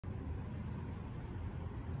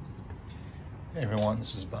Hey everyone,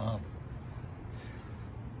 this is Bob.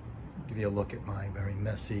 Give you a look at my very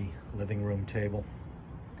messy living room table.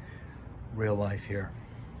 Real life here.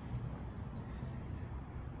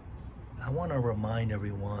 I want to remind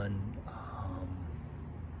everyone,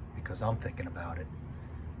 because I'm thinking about it,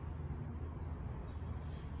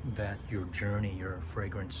 that your journey, your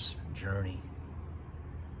fragrance journey,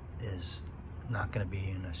 is not going to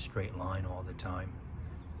be in a straight line all the time,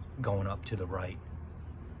 going up to the right,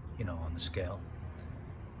 you know, on the scale.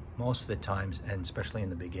 Most of the times, and especially in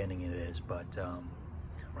the beginning it is, but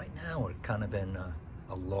right now we're kind of in a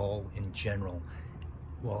lull in general.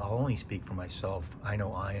 Well, I'll only speak for myself. I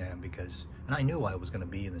know I am, because, and I knew I was going to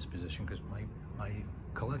be in this position because my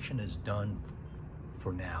collection is done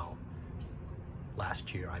for now.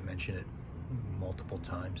 Last year, I mentioned it multiple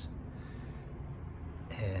times.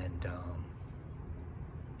 And,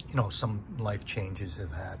 you know, some life changes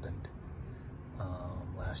have happened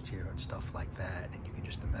last year and stuff like that. And you can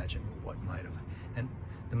just imagine what might have, and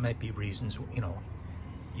there might be reasons, you know,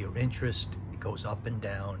 your interest goes up and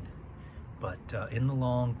down, but in the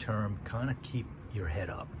long term, kind of keep your head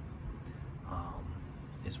up,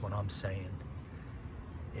 is what I'm saying.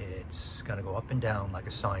 It's gonna go up and down like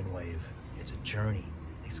a sine wave. It's a journey.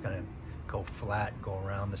 It's gonna go flat, go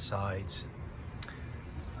around the sides.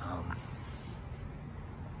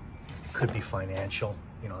 Could be financial,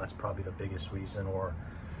 you know, that's probably the biggest reason, or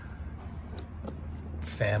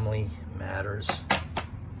family matters. A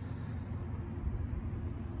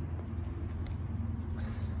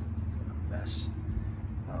mess.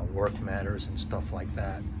 Work matters and stuff like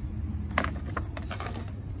that.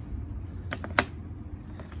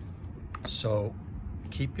 So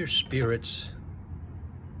keep your spirits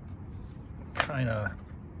kind of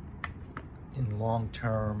in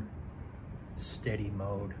long-term steady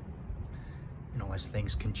mode, you know, as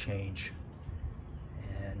things can change.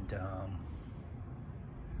 And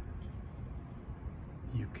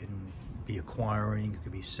you can be acquiring, you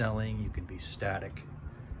could be selling, you could be static,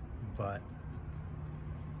 but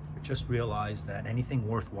just realize that anything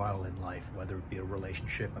worthwhile in life, whether it be a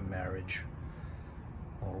relationship, a marriage,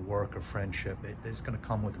 or work or friendship, it is going to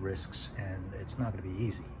come with risks, and it's not going to be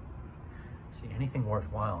easy. See, anything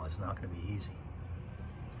worthwhile is not going to be easy,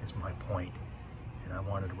 is my point. And I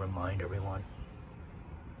wanted to remind everyone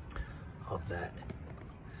of that.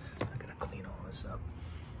 I'm going to clean all this up.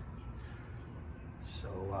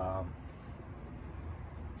 So,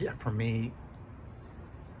 yeah, for me,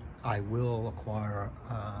 I will acquire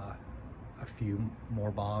a few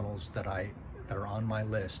more bottles that are on my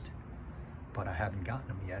list, but I haven't gotten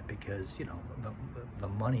them yet because, you know, the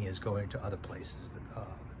money is going to other places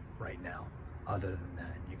right now. Other than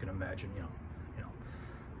that, you can imagine, you know,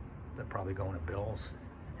 they're probably going to bills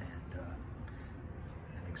and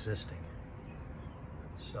existing.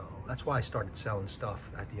 So that's why I started selling stuff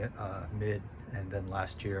at the mid and then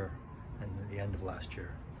last year and the end of last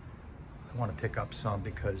year. I want to pick up some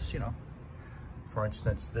because, you know, for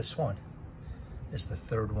instance, this one is the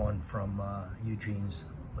third one from Eugene's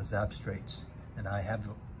Les Abstraits, and I have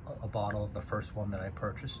a bottle of the first one that I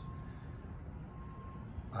purchased.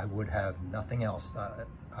 I would have nothing else.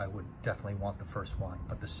 I would definitely want the first one,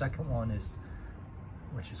 but the second one is,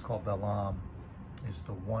 which is called Bellam, is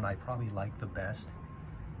the one I probably like the best,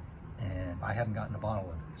 and I haven't gotten a bottle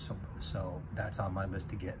of it, so that's on my list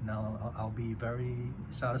to get. And I'll be very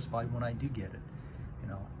satisfied when I do get it. You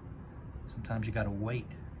know, sometimes you gotta wait.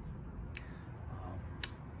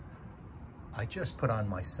 I just put on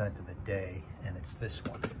my scent of the day, and it's this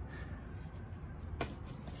one.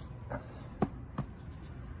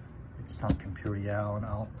 It's Tonka Imperial, and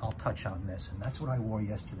I'll touch on this. And that's what I wore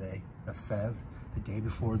yesterday, the Fev. The day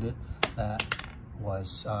before that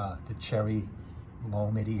was the Cherry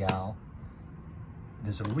L'Homme Ideal.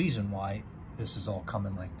 There's a reason why this is all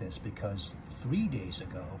coming like this, because 3 days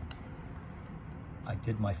ago, I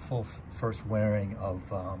did my first wearing of,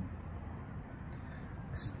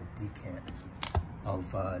 this is the decant,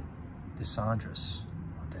 of Cendres,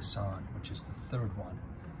 which is the third one.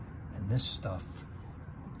 And this stuff,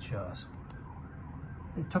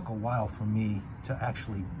 it took a while for me to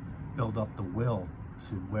actually build up the will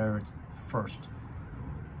to wear it first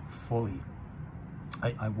fully.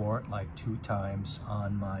 I wore it like 2 times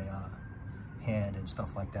on my hand and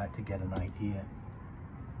stuff like that to get an idea.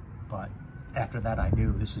 But after that, I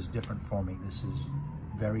knew this is different for me. This is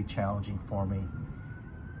very challenging for me.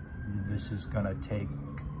 This is gonna take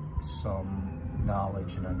some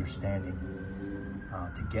knowledge and understanding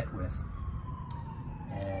to get with.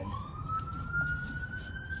 And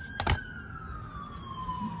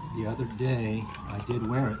the other day, I did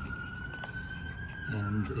wear it,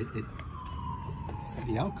 and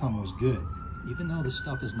the outcome was good. even though this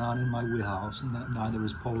stuff is not in my wheelhouse, and neither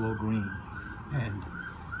is polo green, and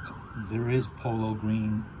there is polo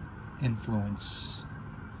green influence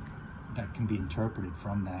that can be interpreted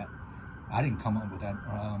from that. I didn't come up with that.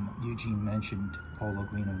 Eugene mentioned polo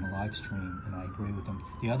green in the live stream, and I agree with him.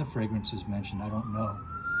 The other fragrances mentioned, I don't know.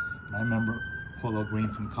 But I remember polo green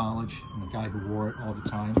from college, and the guy who wore it all the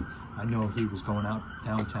time, I know he was going out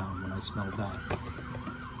downtown when I smelled that.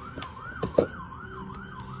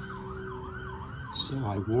 So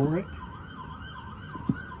I wore it,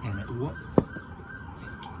 and it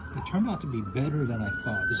turned out to be better than I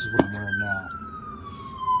thought. This is what I'm wearing now.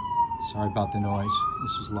 Sorry about the noise.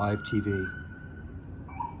 This is live TV.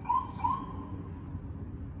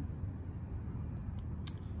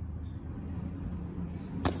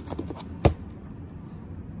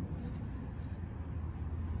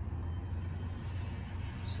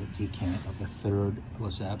 It's a decant of the third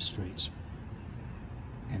Les Abstraits.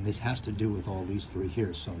 And this has to do with all these three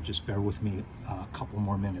here, so just bear with me a couple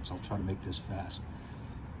more minutes. I'll try to make this fast.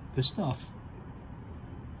 This stuff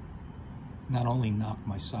not only knocked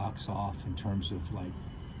my socks off in terms of like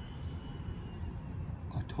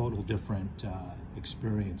a total different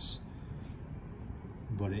experience,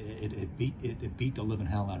 but it beat the living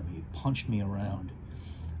hell out of me. It punched me around.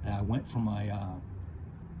 And I went for my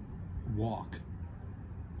walk,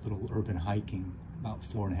 little urban hiking, about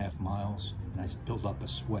 4.5 miles, and I built up a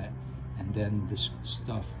sweat, and then this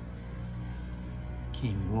stuff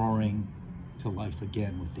came roaring to life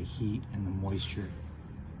again with the heat and the moisture.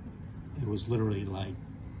 It was literally like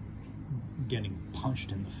getting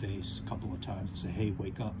punched in the face a couple of times and say, hey,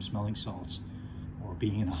 wake up, smelling salts, or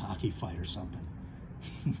being in a hockey fight or something.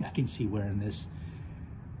 I can see wearing this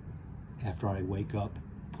after I wake up,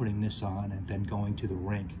 putting this on, and then going to the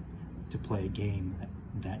rink to play a game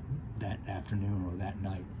that afternoon or that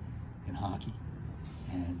night in hockey,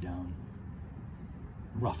 and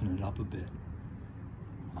roughing it up a bit.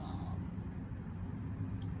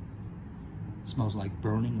 It smells like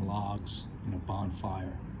burning logs in a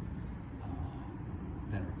bonfire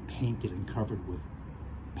that are painted and covered with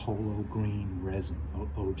polo green resin,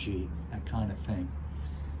 OG, that kind of thing.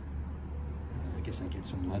 I guess I get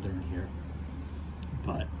some leather in here,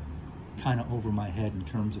 but kind of over my head in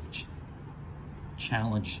terms of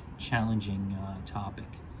challenging topic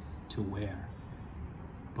to wear.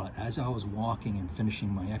 But as I was walking and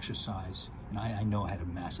finishing my exercise, and I know I had a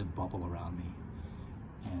massive bubble around me,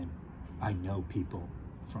 and I know people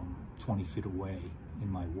from 20 feet away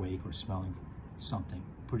in my wake are smelling something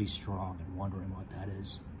pretty strong and wondering what that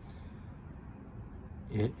is.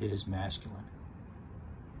 It is masculine.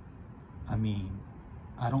 I mean,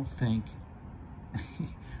 I don't think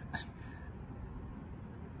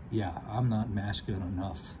yeah, I'm not masculine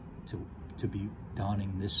enough to be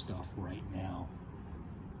donning this stuff right now.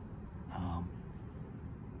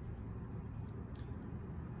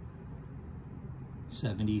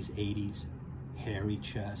 70s, 80s, hairy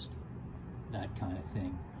chest, that kind of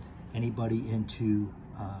thing. Anybody into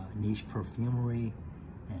niche perfumery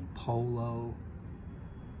and polo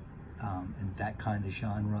and that kind of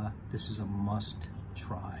genre, this is a must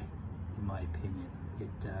try, in my opinion.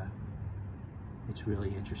 It's really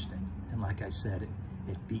interesting, and like I said,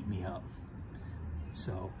 it beat me up.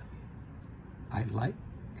 So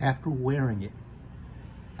after wearing it,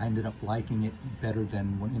 I ended up liking it better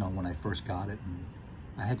than when I first got it, and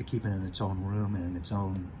I had to keep it in its own room and in its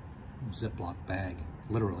own Ziploc bag,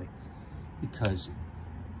 literally, because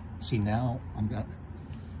see, now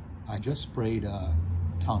I just sprayed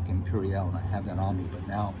Tonka Imperial, and I have that on me, but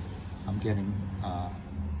now I'm getting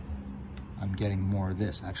more of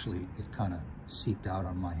this. Actually, it kind of seeped out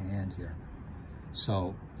on my hand here,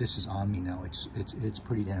 so this is on me now. It's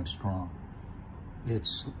pretty damn strong.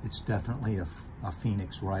 It's definitely a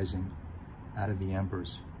phoenix rising out of the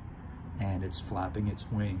embers, and it's flapping its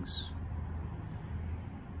wings.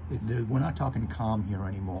 We're not talking calm here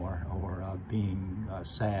anymore, or being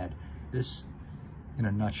sad. This, in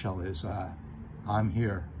a nutshell, is I'm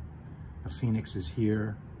here. The phoenix is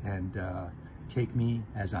here, and take me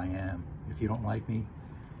as I am. If you don't like me,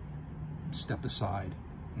 step aside.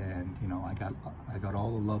 And I got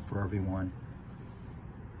all the love for everyone,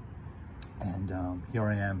 and here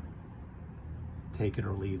I am, take it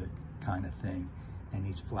or leave it kind of thing. And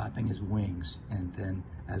he's flapping his wings, and then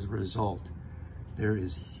as a result, there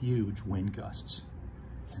is huge wind gusts,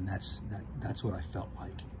 and that's what I felt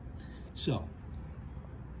like. So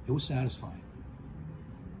it was satisfying.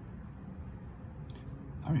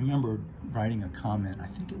 I remember writing a comment. I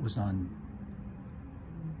think it was on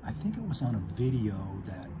a video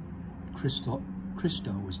that Christo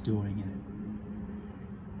was doing in it,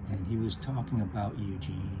 and he was talking about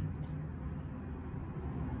Eugene,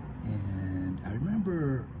 And I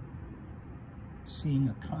remember seeing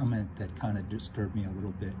a comment that kind of disturbed me a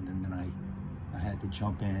little bit, and then I had to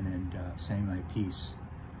jump in and say my piece.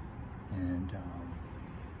 And I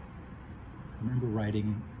remember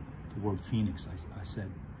writing the word phoenix. I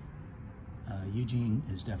said, Eugene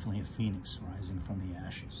is definitely a phoenix rising from the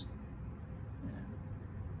ashes. And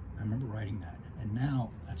I remember writing that. And now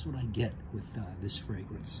that's what I get with this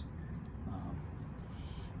fragrance.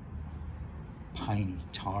 Piney,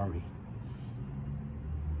 tarry,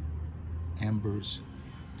 embers,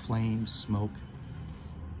 flames, smoke.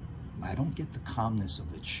 I don't get the calmness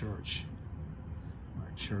of the church, or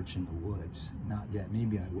a church in the woods. Not yet,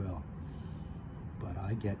 maybe I will. But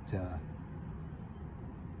I get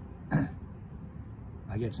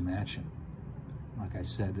I get some action. Like I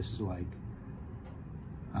said, this is like,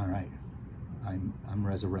 all right, I'm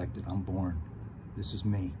resurrected, I'm born. This is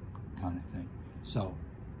me, kind of thing. So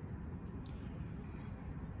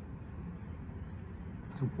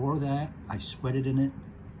I wore that, I sweated in it,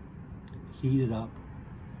 heated up.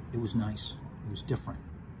 It was nice, it was different,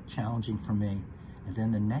 challenging for me. And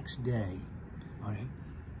then the next day, all right,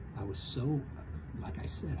 I was so, like I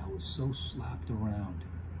said, I was so slapped around.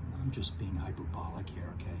 I'm just being hyperbolic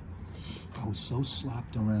here, okay? I was so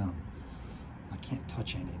slapped around. I can't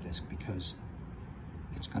touch any of this because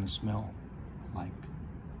it's gonna smell like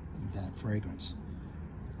that fragrance.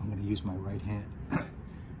 I'm gonna use my right hand.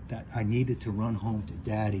 That I needed to run home to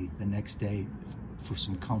Daddy the next day for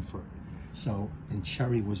some comfort. So, and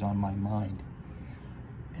cherry was on my mind,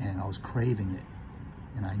 and I was craving it,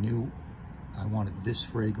 and I knew I wanted this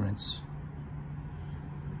fragrance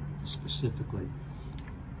specifically.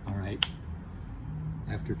 All right,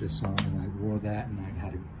 after this song, and I wore that, and I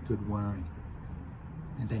had a good wearing.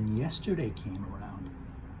 And then yesterday came around,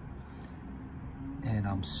 and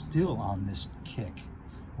I'm still on this kick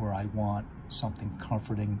where I want something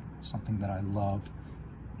comforting, something that I love,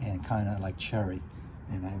 and kind of like cherry.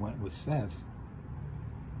 And I went with Fev.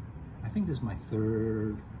 I think this is my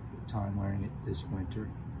third time wearing it this winter.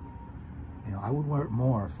 You know, I would wear it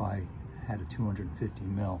more if I had a 250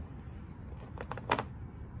 ml.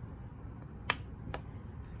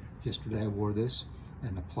 Yesterday I wore this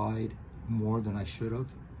and applied more than I should have,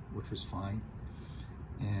 which was fine.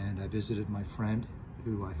 And I visited my friend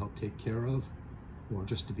who I helped take care of, or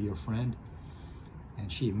just to be her friend.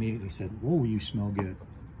 And she immediately said, "Whoa, you smell good."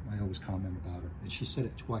 I always comment about her. And she said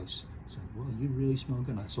it twice. I said, "Well, you really smell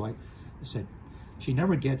good." So I said, she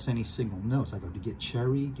never gets any single notes. I go, "Do you get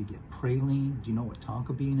cherry? Do you get praline? Do you know what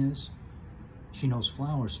tonka bean is?" She knows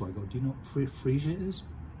flowers, so I go, "Do you know what freesia is?"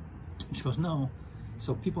 And she goes, "No."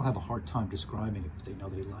 So people have a hard time describing it, but they know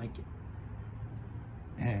they like it.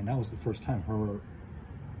 And that was the first time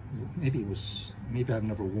maybe I've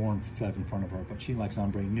never worn Fev in front of her, but she likes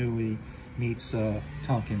Ombre Nui, meets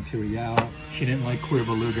Tonka Imperial. She didn't like Queer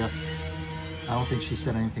Beluga. I don't think she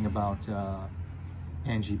said anything about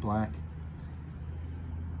Angie Black.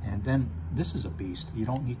 And then this is a beast. You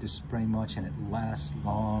don't need to spray much, and it lasts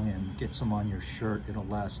long, and get some on your shirt. It'll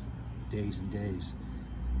last days and days.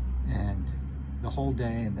 And the whole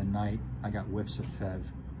day and the night, I got whiffs of Fev,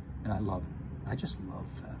 and I love it. I just love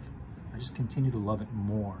Fev. I just continue to love it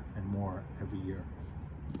more and more every year.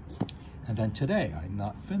 And then today, I'm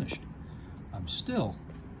not finished. I'm still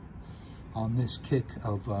on this kick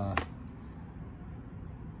of, I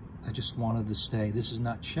just wanted to stay. This is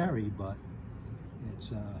not cherry, but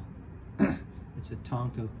it's it's a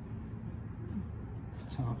Tonka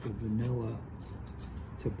vanilla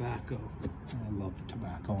tobacco. I love the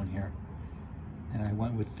tobacco in here. And I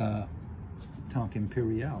went with Tonka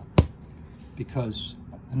Imperial because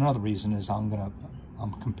another reason is I'm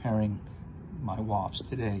comparing my wafts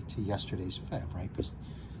today to yesterday's Fev, right? Because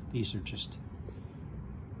these are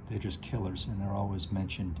they're just killers, and they're always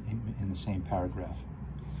mentioned in the same paragraph.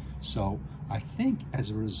 So I think as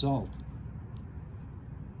a result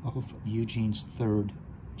of Eugene's third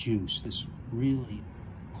juice, this really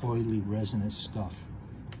oily, resinous stuff,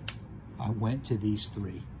 I went to these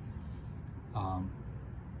three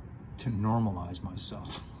to normalize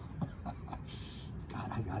myself.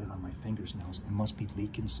 God, I got it on my fingers now. It must be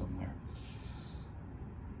leaking somewhere.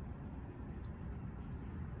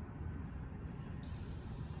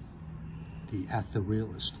 The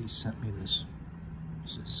etherealist, he sent me this. He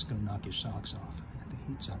says, "It's gonna knock your socks off." I think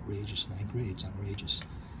it's outrageous, and I agree, it's outrageous.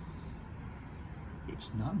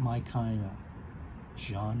 It's not my kind of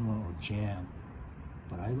genre or jam,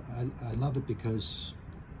 but I love it because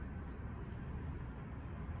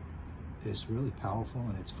it's really powerful,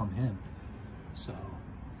 and it's from him. So,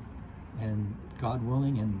 and God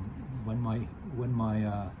willing, and when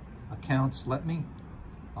my accounts let me,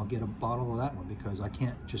 I'll get a bottle of that one, because I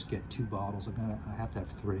can't just get 2 bottles. I have to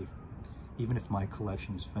have 3, even if my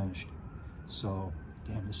collection is finished. So,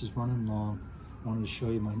 damn, this is running long. I wanted to show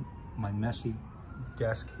you my messy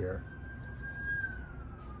desk here.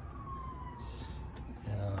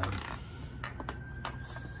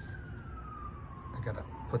 I gotta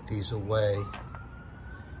put these away.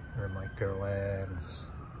 Here are my Guerlains.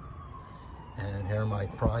 And here are my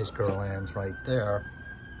prize Guerlains right there.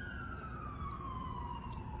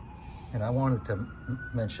 And I wanted to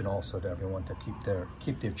mention also to everyone to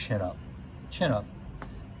keep their chin up,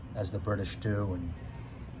 as the British do, and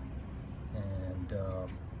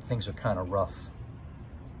things are kind of rough,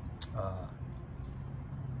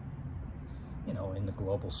 you know, in the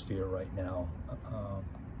global sphere right now,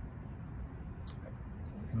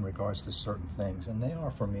 in regards to certain things, and they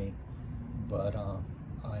are for me, but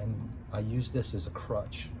I use this as a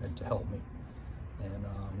crutch and to help me, and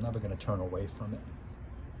I'm never going to turn away from it.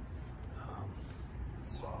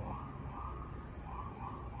 So,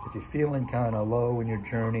 if you're feeling kind of low in your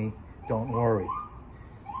journey, don't worry.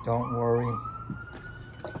 Don't worry.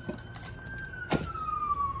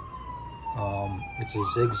 It's a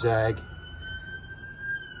zigzag.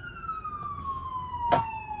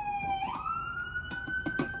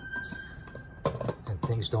 And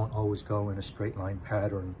things don't always go in a straight line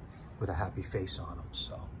pattern with a happy face on them.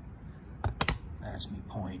 So, that's my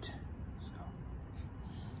point. So,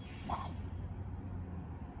 wow.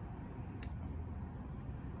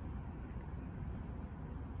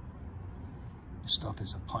 This stuff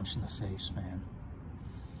is a punch in the face, man.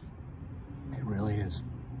 It really is.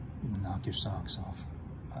 Knock your socks off.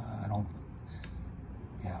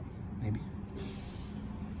 Maybe.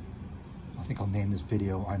 I think I'll name this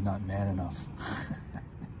video, I'm Not Man Enough.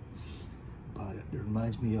 But it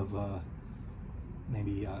reminds me of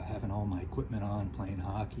maybe having all my equipment on, playing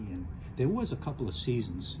hockey. And there was a couple of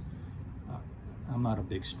seasons. I'm not a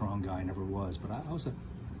big, strong guy, never was, but I was a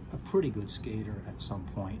pretty good skater at some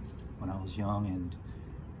point when I was young. And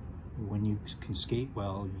when you can skate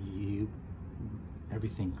well,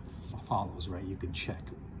 everything follows, right? You can check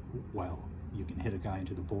well. You can hit a guy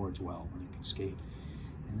into the boards well when you can skate.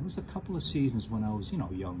 And there was a couple of seasons when I was, you know,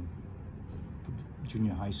 young,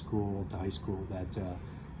 junior high school to high school, that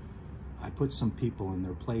I put some people in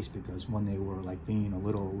their place, because when they were like being a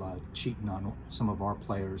little cheating on some of our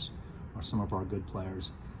players or some of our good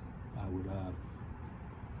players, I would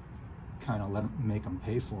kind of make them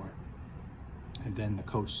pay for it. And then the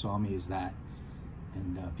coach saw me as that,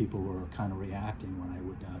 and people were kind of reacting when I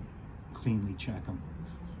would cleanly check them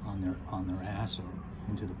on their ass or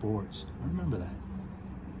into the boards. I remember that.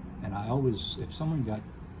 And I always, if someone got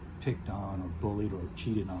picked on or bullied or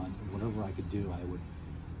cheated on, whatever I could do, I would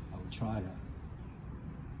try to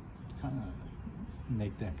kind of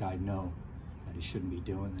make that guy know that he shouldn't be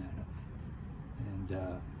doing that.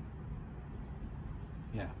 And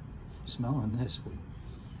yeah, smelling this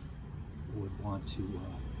would want to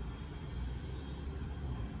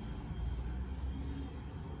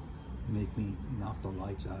make me knock the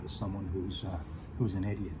lights out of someone who's an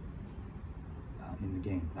idiot in the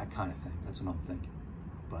game, that kind of thing. That's what I'm thinking.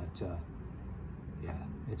 But yeah,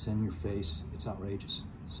 it's in your face, it's outrageous.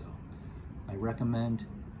 So I recommend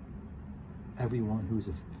everyone who's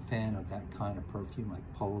a fan of that kind of perfume,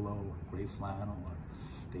 like Polo or Gray Flannel, or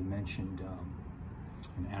they mentioned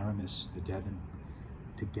an Aramis, the Devon,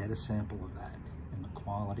 to get a sample of that, and the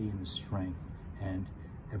quality and the strength. And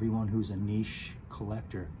everyone who's a niche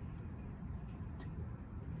collector,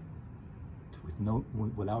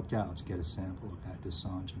 without doubts, get a sample of that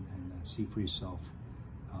Desange and see for yourself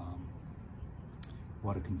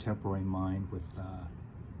what a contemporary mind with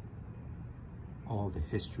all the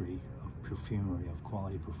history of perfumery, of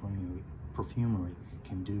quality perfumery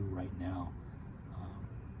can do right now,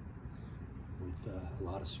 with a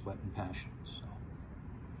lot of sweat and passion. So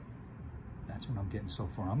that's what I'm getting so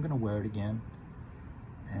far. I'm gonna wear it again,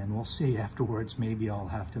 and we'll see afterwards. Maybe I'll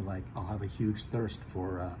have a huge thirst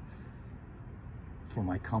for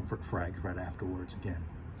my comfort frags right afterwards again.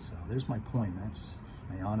 So there's my point. That's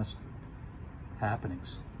my honest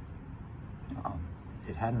happenings.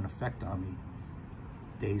 It had an effect on me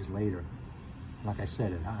days later. Like I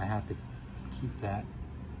said, I have to keep that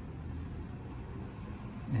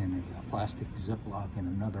in a plastic Ziploc in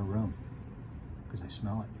another room because I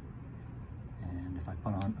smell it. And if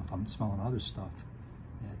I'm smelling other stuff,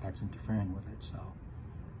 that's interfering with it. So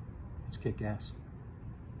it's kick-ass.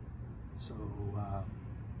 So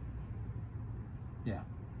yeah,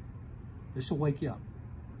 this will wake you up.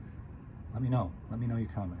 Let me know your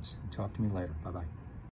comments and talk to me later. Bye-bye.